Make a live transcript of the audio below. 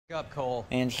Up, Cole.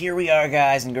 And here we are,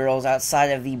 guys and girls, outside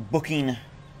of the booking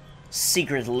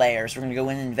secret lair. So we're gonna go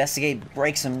in and investigate,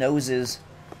 break some noses,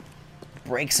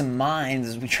 break some minds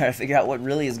as we try to figure out what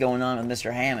really is going on with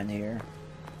Mr. Hammond here.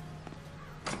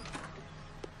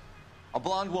 A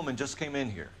blonde woman just came in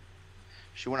here.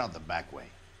 She went out the back way.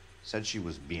 Said she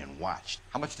was being watched.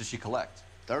 How much did she collect?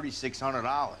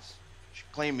 $3,600. She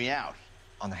cleaned me out.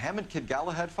 On the Hammond Kid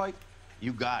Galahad fight?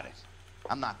 You got it.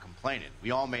 I'm not complaining.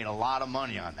 We all made a lot of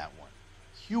money on that one.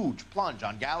 Huge plunge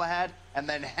on Galahad, and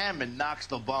then Hammond knocks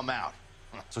the bum out.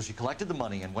 So she collected the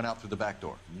money and went out through the back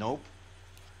door? Nope.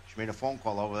 She made a phone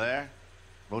call over there,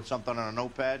 wrote something on a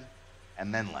notepad,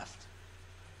 and then left.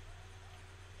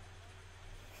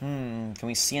 Can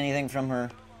we see anything from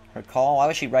her call? Why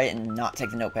would she write it and not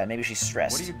take the notepad? Maybe she's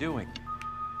stressed. What are you doing?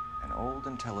 An old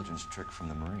intelligence trick from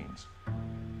the Marines.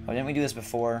 Oh, didn't we do this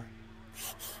before?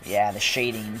 Yeah, the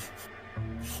shading.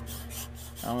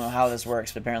 I don't know how this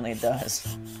works, but apparently it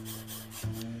does.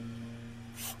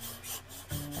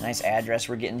 A nice address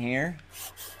we're getting here.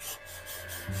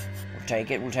 We'll take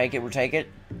it, we'll take it, we'll take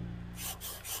it.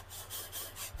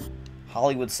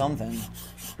 Hollywood something.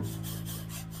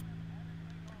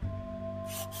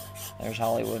 There's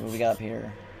Hollywood. What do we got up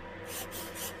here?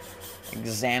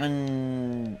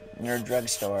 Examine Nerd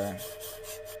Drugstore.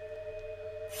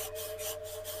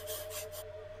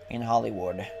 In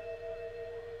Hollywood.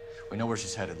 We know where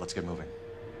she's headed. Let's get moving.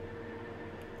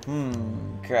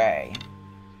 Okay.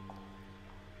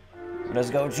 Let's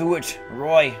go to it.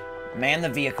 Roy, man the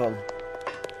vehicle.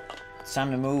 It's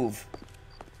time to move.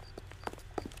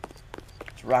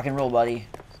 Let's rock and roll, buddy.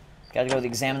 Gotta go to the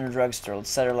Examiner Drugstore. Let's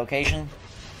set our location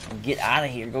and get out of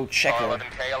here. Go check her.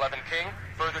 R11K 11 King.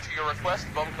 Further to your request,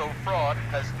 Bunko Fraud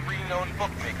has 3 known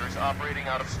bookmakers operating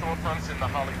out of storefronts in the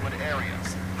Hollywood area.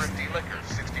 Thrifty Liquors,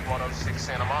 6106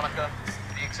 Santa Monica,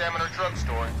 the Examiner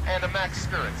Drugstore, and a Max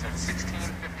Spirits at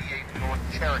 1658 North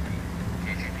Cherokee.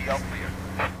 KGPL clear.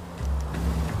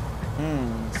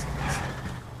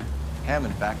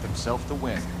 Hammond backed himself to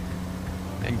win.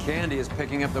 And Candy is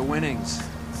picking up the winnings.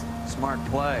 Smart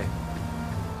play.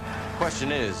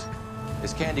 Question is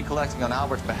Candy collecting on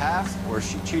Albert's behalf, or is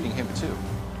she cheating him too?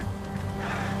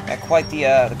 Got quite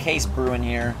the case brewing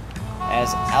here,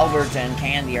 as Albert and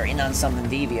Candy are in on something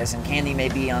devious, and Candy may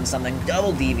be on something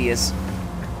double devious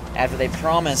after they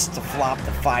promised to flop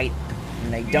the fight,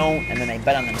 and they don't, and then they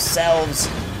bet on themselves,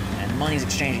 and money's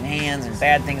exchanging hands, and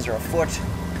bad things are afoot.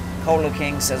 Cola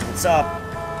King says, "What's up?"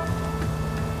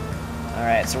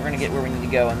 Alright, so we're gonna get where we need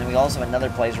to go, and then we also have another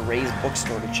place, Ray's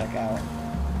Bookstore, to check out.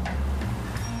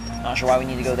 Not sure why we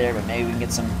need to go there, but maybe we can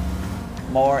get some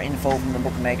more info from the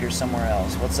bookmakers somewhere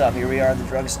else. What's up? Here we are at the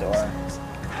drugstore.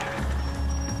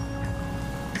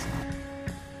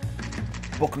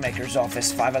 Bookmaker's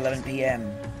office, 5:11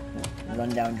 p.m.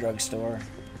 Rundown drugstore.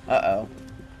 Uh-oh.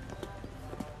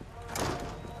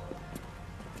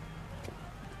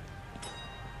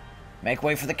 Make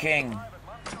way for the king.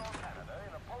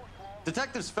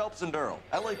 Detectives Phelps and Earl,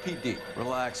 LAPD.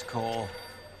 Relax, Cole.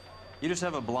 You just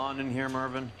have a blonde in here,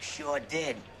 Mervyn? Sure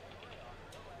did.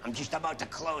 I'm just about to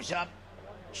close up.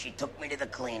 She took me to the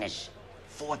cleaners.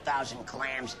 4,000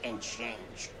 clams and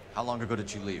change. How long ago did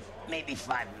she leave? Maybe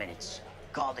 5 minutes.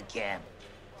 Called a cab.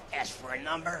 Asked for a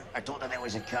number. I told her there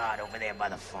was a card over there by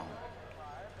the phone.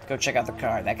 Go check out the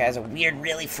card. That guy has a weird,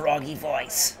 really froggy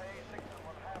voice.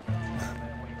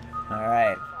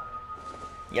 Alright.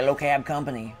 Yellow Cab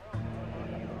Company.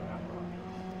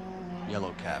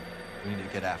 Yellow cab. We need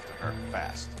to get after her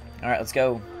fast. Alright, let's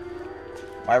go.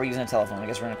 Why are we using a telephone? I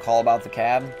guess we're gonna call about the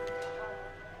cab.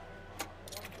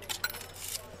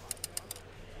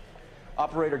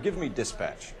 Operator, give me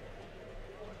dispatch.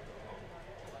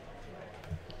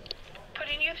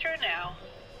 Putting you through now.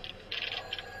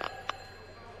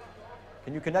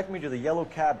 Can you connect me to the Yellow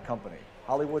Cab Company,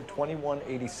 Hollywood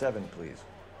 2187, please?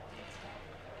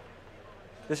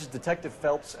 This is Detective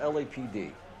Phelps,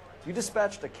 LAPD. You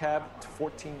dispatched a cab to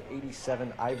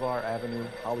 1487 Ivar Avenue,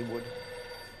 Hollywood.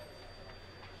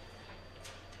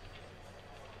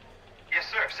 Yes,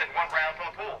 sir. Sent 1 round from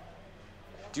the pool.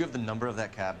 Do you have the number of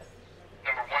that cab?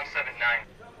 Number 179.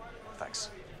 Thanks.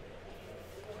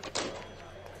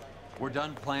 We're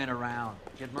done playing around.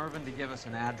 Get Mervyn to give us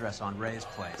an address on Ray's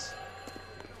place.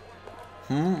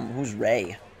 Who's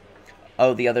Ray?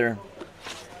 Oh, the other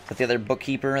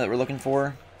bookkeeper that we're looking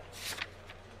for?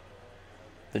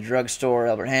 The drugstore,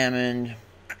 Albert Hammond.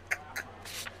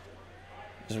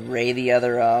 Is Ray the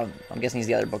other, I'm guessing he's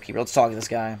the other bookkeeper. Let's talk to this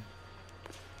guy. Do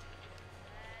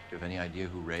you have any idea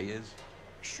who Ray is?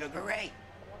 Sugar Ray?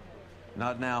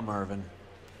 Not now, Mervyn.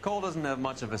 Cole doesn't have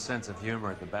much of a sense of humor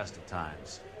at the best of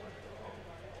times.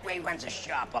 Ray runs a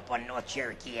shop up on North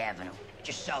Cherokee Avenue,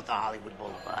 just south of Hollywood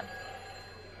Boulevard.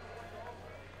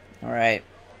 Alright.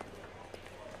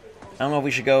 I don't know if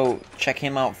we should go check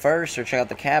him out first, or check out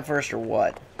the cab first, or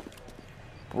what.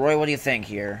 Roy, what do you think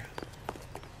here?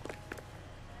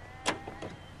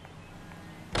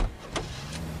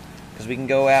 Because we can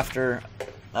go after...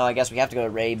 Oh, I guess we have to go to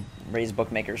Ray's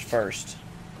Bookmakers first.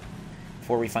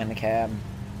 Before we find the cab.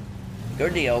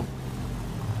 Good deal.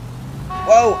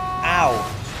 Whoa!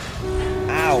 Ow!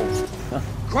 Ow!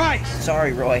 Christ!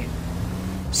 Sorry, Roy.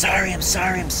 Sorry, I'm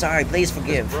sorry. Please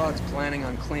forgive. This broad's planning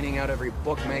on cleaning out every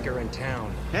bookmaker in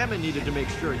town. Hammond needed to make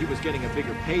sure he was getting a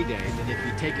bigger payday than if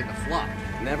he'd taken the flop.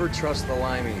 Never trust the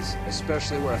limeys,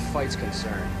 especially where a fight's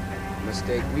concerned. A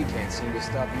mistake we can't seem to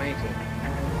stop making.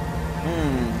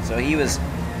 So he was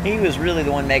really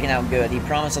the one making out good. He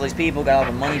promised all these people, got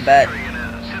all the money bet.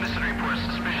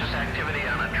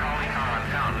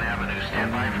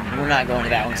 We're not going to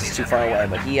that one, 'cause it's too far away.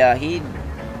 But he a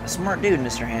smart dude,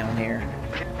 Mr. Hammond here.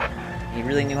 He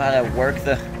really knew how to work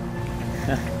the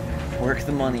work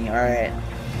the money. All right,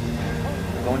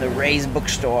 going to Ray's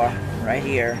bookstore right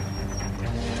here.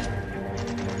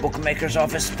 Bookmaker's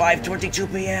office, 5:22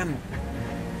 p.m.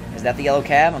 Is that the yellow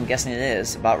cab? I'm guessing it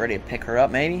is. About ready to pick her up,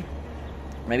 maybe?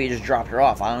 Maybe he just dropped her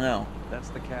off. I don't know. That's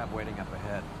the cab waiting up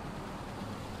ahead.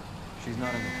 She's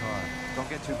not in the car. Don't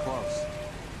get too close.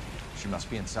 She must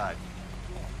be inside.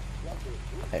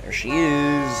 There she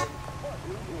is.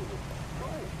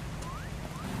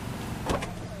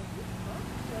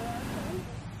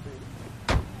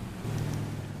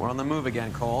 We're on the move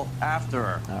again, Cole. After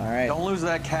her. All right. Don't lose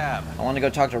that cab. I want to go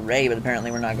talk to Ray, but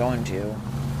apparently we're not going to.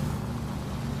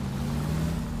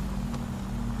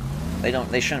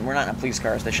 They shouldn't, we're not in a police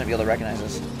car, so they shouldn't be able to recognize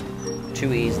us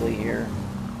too easily here.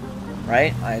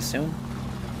 Right? I assume?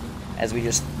 As we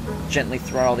just gently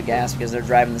throttle the gas because they're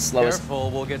driving the slowest Careful,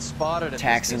 we'll get spotted at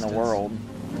taxi in this the distance. world.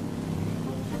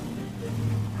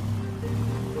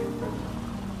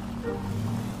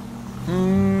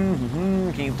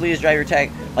 Can you please drive your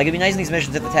taxi? Like, it'd be nice in these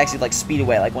missions if the taxi would, like, speed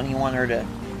away, like when he wanted her to...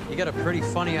 You got a pretty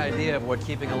funny idea of what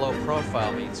keeping a low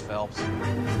profile means, Phelps.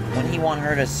 When he want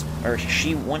her to... Or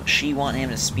she want him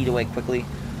to speed away quickly.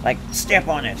 Like, step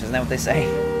on it, isn't that what they say?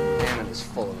 Hammond is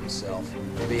full of himself.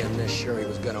 Being this sure he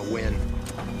was gonna win.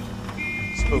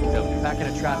 Spooked him. Back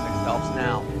into traffic, Phelps,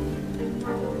 now.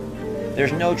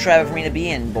 There's no traffic for me to be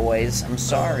in, boys. I'm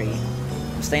sorry.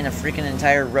 I'm staying a freaking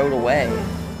entire road away.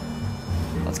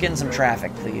 Let's get in some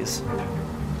traffic, please.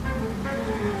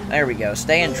 There we go.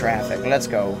 Stay in traffic. Let's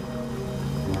go.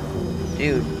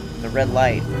 Dude, the red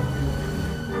light.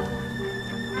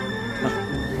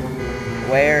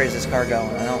 Where is this car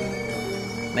going? I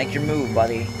don't... Make your move,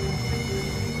 buddy.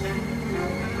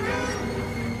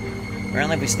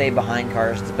 Apparently if we stay behind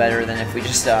cars, it's better than if we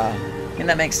just, I mean,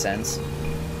 that makes sense.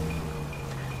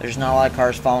 There's not a lot of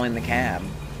cars following the cab.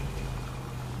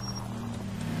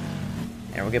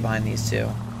 Here, we'll get behind these two.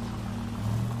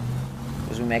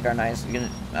 As we make our nice...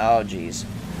 Oh, jeez.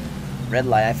 Red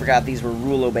light. I forgot these were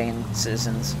rule-obeying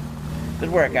citizens. Good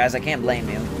work, guys. I can't blame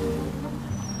you.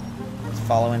 Let's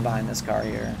follow in behind this car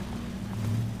here.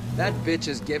 That bitch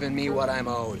is giving me what I'm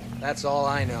owed. That's all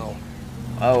I know.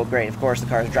 Oh, great. Of course the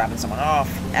car is dropping someone off.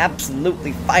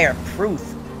 Absolutely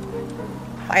fireproof.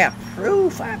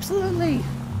 Fireproof, absolutely.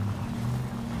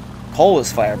 Cole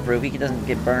is fireproof. He doesn't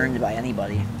get burned by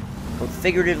anybody. Both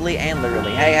figuratively and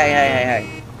literally.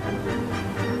 Hey.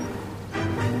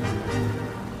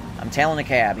 I'm tailing a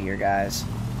cab here, guys.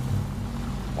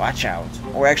 Watch out.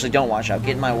 Or actually, don't watch out.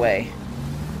 Get in my way.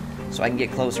 So I can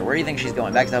get closer. Where do you think she's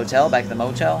going? Back to the hotel? Back to the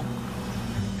motel?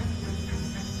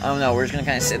 I don't know. We're just going to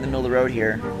kind of sit in the middle of the road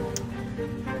here.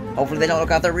 Hopefully they don't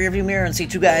look out their rearview mirror and see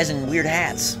two guys in weird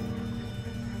hats.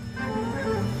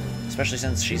 Especially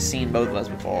since she's seen both of us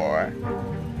before.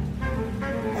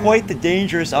 Quite the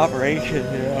dangerous operation,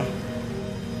 yeah.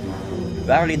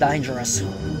 Very dangerous.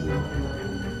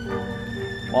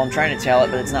 Well, I'm trying to tell it,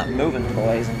 but it's not moving,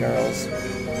 boys and girls.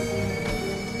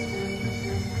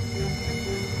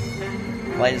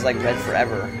 Light is like red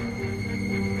forever.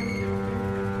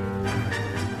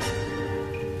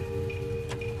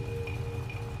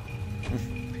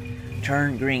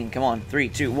 Turn green. Come on. 3,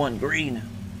 2, 1. Green.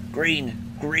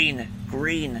 Green. Green.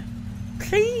 Green.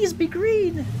 Please be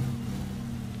green.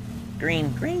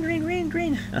 Green. Green, green, green,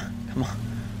 green. Come on.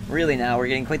 Really now, we're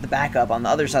getting quite the backup on the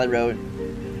other side of the road.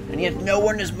 And yet no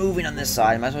one is moving on this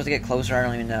side. Am I supposed to get closer? I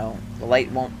don't even know. The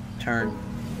light won't turn.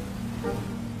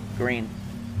 Green.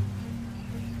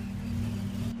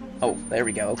 Oh, there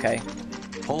we go. Okay.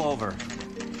 Pull over.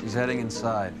 She's heading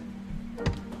inside.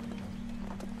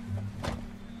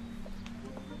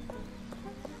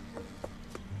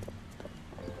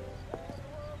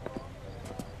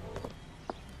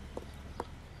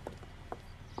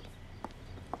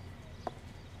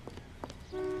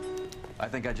 I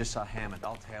think I just saw Hammond.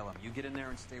 I'll tail him. You get in there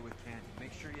and stay with Candy.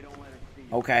 Make sure you don't let her see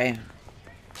you. Okay.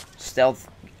 Stealth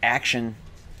action.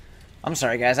 I'm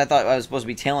sorry, guys. I thought I was supposed to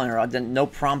be tailing her. I didn't. No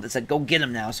prompt that said, go get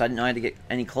him now, so I didn't know I had to get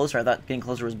any closer. I thought getting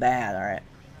closer was bad. Alright.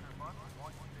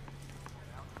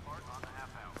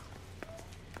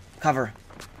 Cover.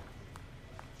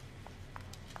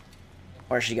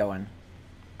 Where's she going?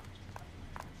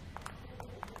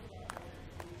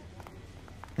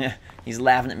 Yeah, he's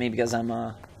laughing at me because I'm,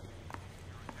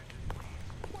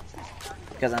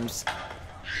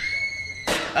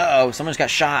 Uh-oh, someone just got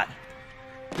shot.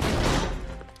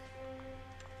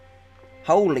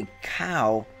 Holy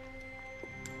cow.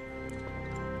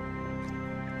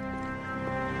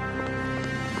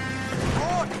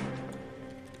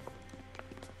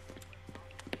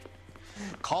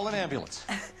 Call an ambulance.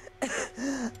 He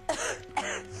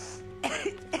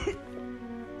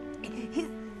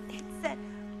said...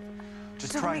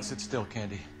 Just try and sit still,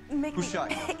 Candy. Who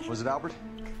shot you? Was it Albert?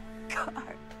 Car.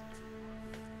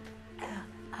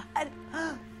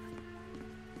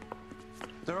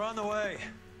 They're on the way.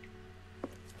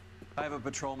 I have a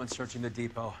patrolman searching the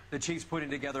depot. The chief's putting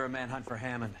together a manhunt for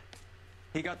Hammond.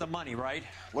 He got the money, right?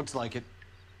 Looks like it.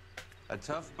 A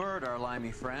tough bird, our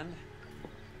limey friend.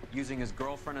 Using his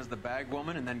girlfriend as the bag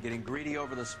woman and then getting greedy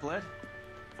over the split.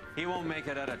 He won't make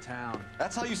it out of town.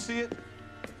 That's how you see it?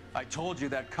 I told you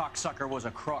that cocksucker was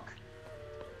a crook.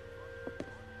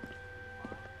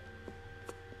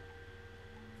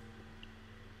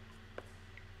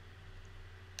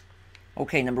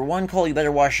 Okay, number one, Cole, you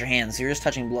better wash your hands. You're just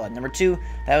touching blood. Number two,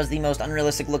 that was the most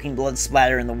unrealistic looking blood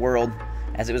splatter in the world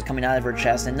as it was coming out of her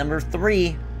chest. And number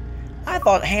three, I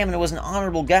thought Hammond was an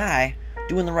honorable guy,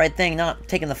 doing the right thing, not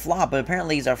taking the flop, but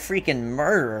apparently he's a freaking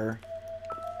murderer.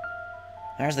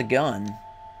 There's the gun.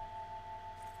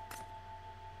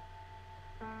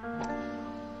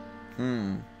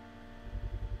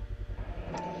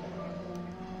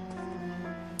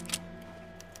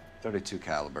 .32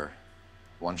 caliber.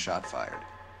 One shot fired.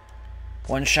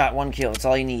 One shot, one kill. That's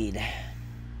all you need.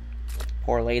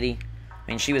 Poor lady.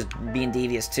 I mean, she was being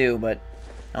devious too, but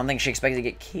I don't think she expected to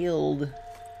get killed.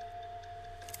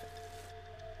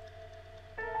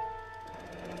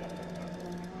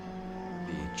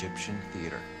 The Egyptian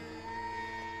Theater.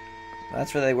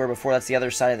 That's where they were before. That's the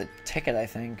other side of the ticket, I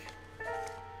think.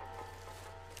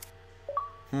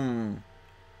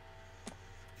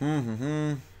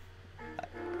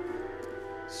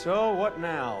 So, what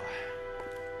now?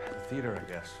 The theater, I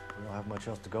guess. We don't have much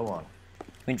else to go on. Can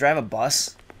we drive a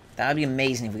bus? That would be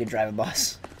amazing if we could drive a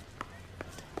bus.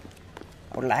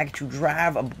 I would like to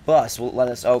drive a bus. Will it let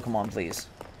us... Oh, come on, please.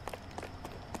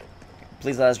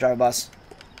 Please let us drive a bus.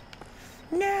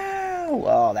 No!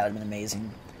 Oh, that would have been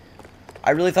amazing. I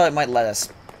really thought it might let us.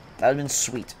 That would have been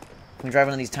sweet. Can we drive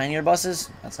one of these tinier buses?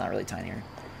 That's not really tinier.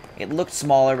 It looked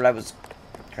smaller, but I was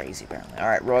crazy, apparently.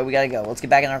 Alright, Roy, we gotta go. Let's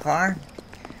get back in our car.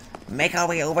 Make our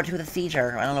way over to the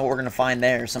theater. I don't know what we're gonna find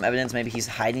there. Some evidence, maybe he's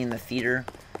hiding in the theater.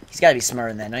 He's gotta be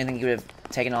smarter than that. Don't you think he would have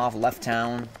taken off, left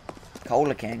town?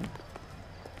 Cola King.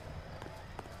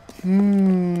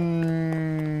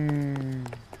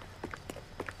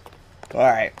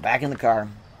 Alright, back in the car.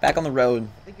 Back on the road.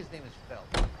 I think his name is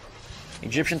Phelps.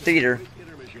 Egyptian Theater.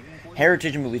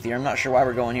 Heritage movie theater. I'm not sure why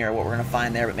we're going here or what we're gonna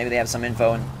find there, but maybe they have some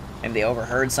info and maybe they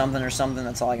overheard something or something.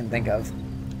 That's all I can think of.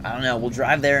 I don't know. We'll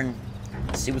drive there and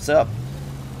see what's up.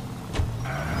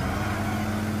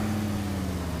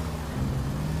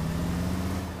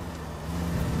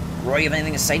 Roy, you have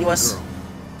anything to say to us? Girl.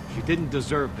 She didn't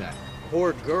deserve that.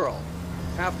 Poor girl.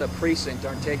 Half the precinct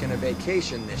aren't taking a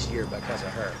vacation this year because of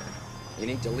her. You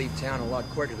need to leave town a lot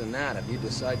quicker than that if you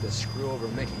decide to screw over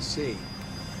Mickey C.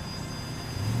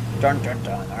 Dun dun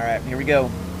dun. Alright, here we go.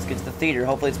 Let's get to the theater.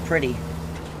 Hopefully it's pretty.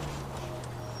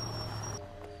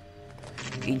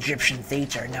 Egyptian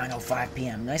Theater, 9:05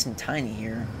 p.m. Nice and tiny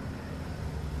here.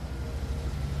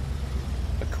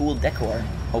 A cool decor,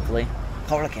 hopefully.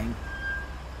 Cola King.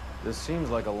 This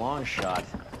seems like a long shot.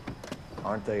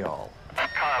 Aren't they all? Car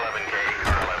 11K,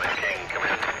 Car 11 King, come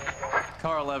in.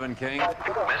 Car 11 King.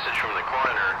 Message from the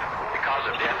coroner. The cause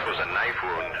of death was a knife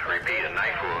wound. Repeat, a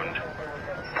knife wound.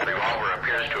 The revolver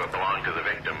appears to have belonged to the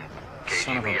victim.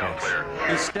 Son of a KGB all clear.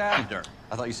 bitch. He stabbed her.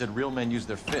 I thought you said real men use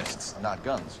their fists, not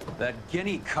guns. That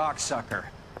guinea cocksucker.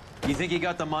 You think he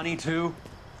got the money too?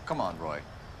 Come on, Roy.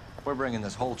 We're bringing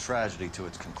this whole tragedy to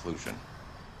its conclusion.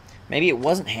 Maybe it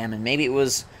wasn't Hammond. Maybe it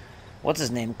was... What's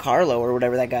his name? Carlo, or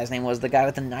whatever that guy's name was. The guy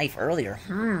with the knife earlier.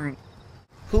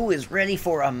 Who is ready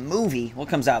for a movie? What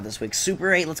comes out this week?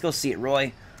 Super 8? Let's go see it,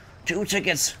 Roy. 2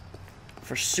 tickets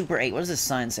for Super 8. What does this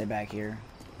sign say back here?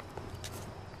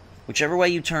 Whichever way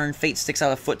you turn, fate sticks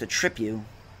out a foot to trip you.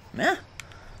 Eh?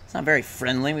 It's not very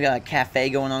friendly. We got a cafe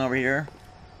going on over here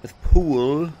with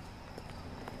pool.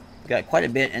 We got quite a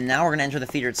bit, and now we're gonna enter the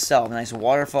theater itself. A nice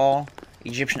waterfall,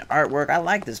 Egyptian artwork. I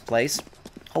like this place.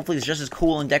 Hopefully it's just as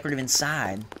cool and decorative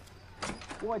inside.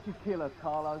 Why'd you kill her,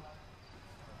 Carlo?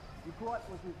 Your gripe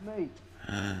was with me.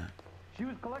 She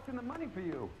was collecting the money for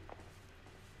you.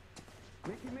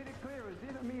 Mickey made it clear it was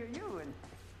either me or you,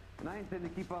 and I intend to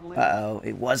keep on living. Uh-oh,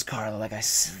 it was Carlo, like I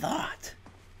thought.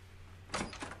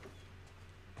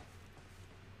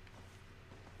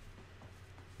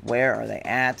 Where are they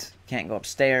at? Can't go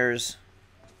upstairs.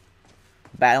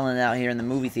 Battling it out here in the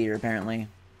movie theater, apparently.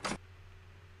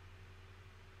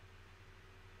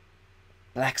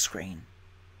 Black screen.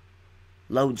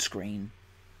 Load screen.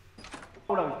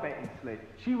 All those betting slips.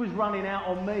 She was running out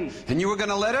on me. And you were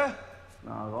gonna let her?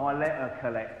 No, I let her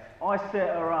collect. I set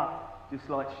her up, just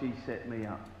like she set me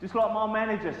up. Just like my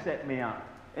manager set me up.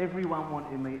 Everyone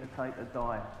wanted me to take a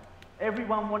dive.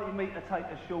 Everyone wanted me to take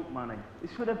the short money.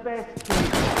 It's for the best,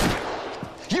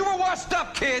 kid. You were washed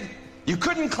up, kid! You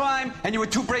couldn't climb, and you were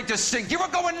too brave to sink. You were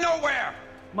going nowhere!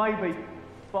 Maybe,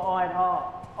 but I had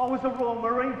heart. I was a Royal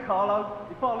Marine, Carlo.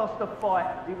 If I lost a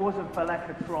fight, it wasn't for lack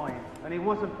of trying, and it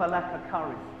wasn't for lack of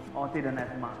courage. I didn't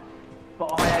have much,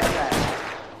 but I had that.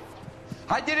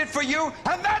 I did it for you,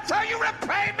 and that's how you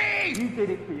repay me! You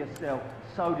did it for yourself.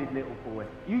 So did little boy.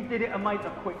 You did it to make a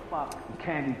quick buck.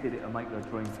 Candy did it to make her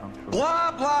dream come true.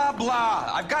 Blah, blah,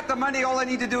 blah. I've got the money. All I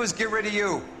need to do is get rid of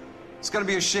you. It's gonna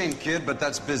be a shame, kid, but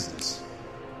that's business.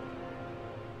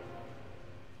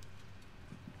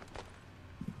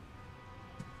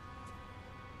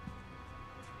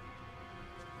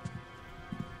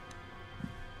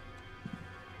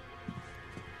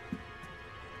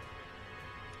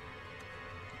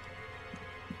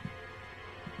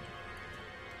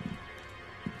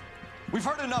 We've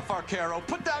heard enough, Arcaro.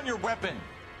 Put down your weapon.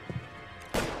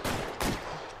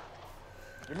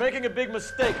 You're making a big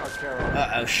mistake, Arcaro.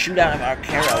 Uh-oh, shootout of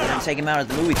Arcaro. We're gonna take him out at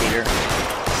the movie theater.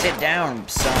 Sit down,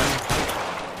 son.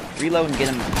 Reload and get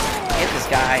him. Hit this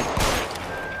guy.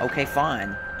 Okay,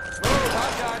 fine.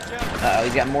 Uh-oh,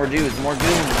 he's got more dudes, more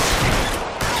goons.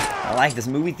 I like this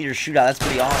movie theater shootout. That's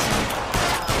pretty awesome.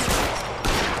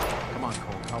 Come on,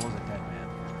 Cole. How was it, dead man?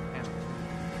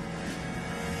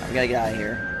 We gotta get out of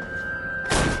here.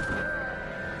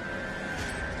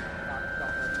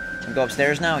 Can go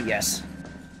upstairs now? Yes.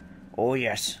 Oh,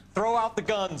 yes. Throw out the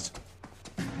guns.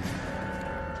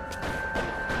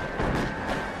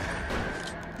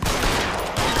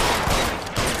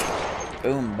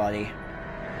 Boom, buddy.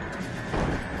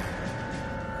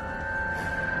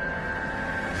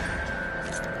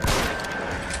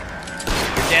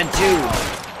 You're dead too.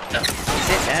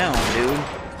 Sit down, dude.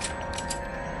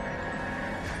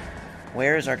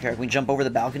 Where is our character? Can we jump over the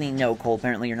balcony? No, Cole.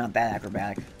 Apparently you're not that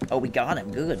acrobatic. Oh, we got him.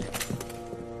 Good.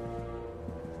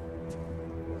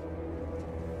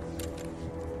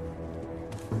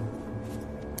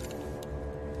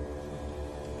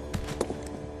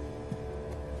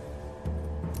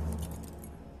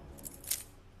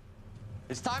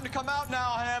 It's time to come out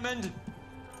now, Hammond.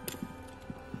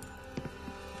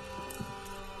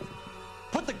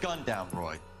 Put the gun down,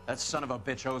 Roy. That son of a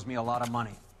bitch owes me a lot of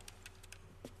money.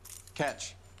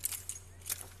 Catch.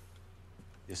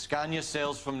 The Escania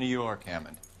sails from New York,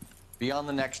 Hammond. Be on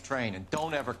the next train and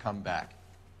don't ever come back.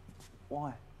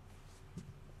 Why?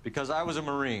 Because I was a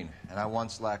Marine and I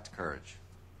once lacked courage.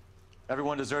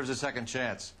 Everyone deserves a second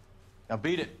chance. Now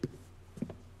beat it.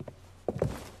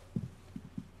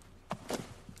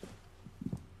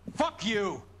 Fuck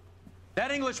you!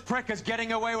 That English prick is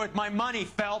getting away with my money,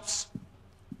 Phelps!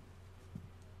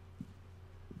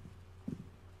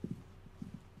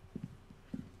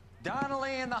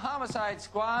 Donnelly and the homicide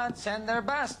squad send their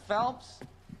best, Phelps.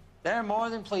 They're more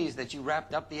than pleased that you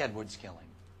wrapped up the Edwards killing.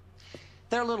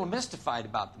 They're a little mystified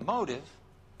about the motive.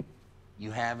 You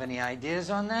have any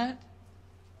ideas on that?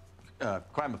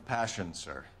 Crime of passion,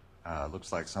 sir.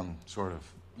 Looks like some sort of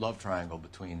love triangle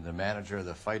between the manager,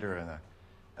 the fighter,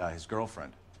 and his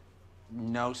girlfriend.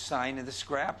 No sign of the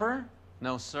scrapper?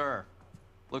 No, sir.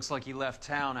 Looks like he left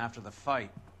town after the fight.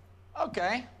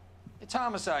 Okay. It's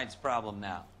homicide's problem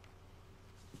now.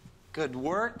 Good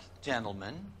work,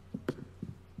 gentlemen.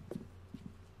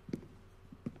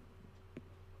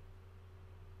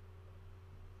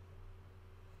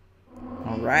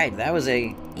 Alright, that was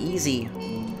a easy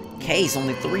case.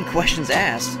 Only 3 questions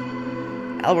asked.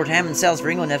 Albert Hammond sails for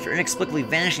England after inexplicably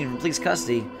vanishing from police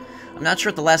custody. I'm not sure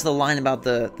what the last of the line about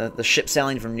the ship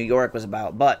sailing from New York was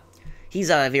about, but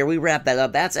he's out of here. We wrap that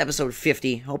up. That's episode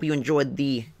 50. Hope you enjoyed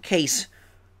the case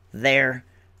there.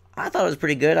 I thought it was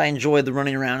pretty good. I enjoyed the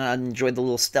running around. I enjoyed the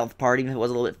little stealth part, even if it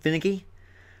was a little bit finicky.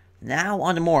 Now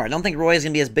on to more. I don't think Roy is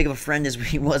going to be as big of a friend as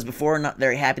he was before. Not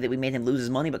very happy that we made him lose his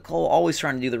money, but Cole always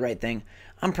trying to do the right thing.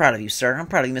 I'm proud of you, sir. I'm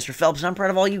proud of you, Mr. Phelps, and I'm proud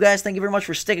of all you guys. Thank you very much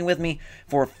for sticking with me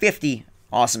for 50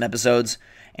 awesome episodes.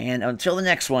 And until the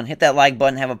next one, hit that like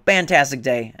button. Have a fantastic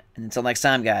day. And until next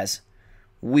time, guys,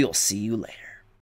 we'll see you later.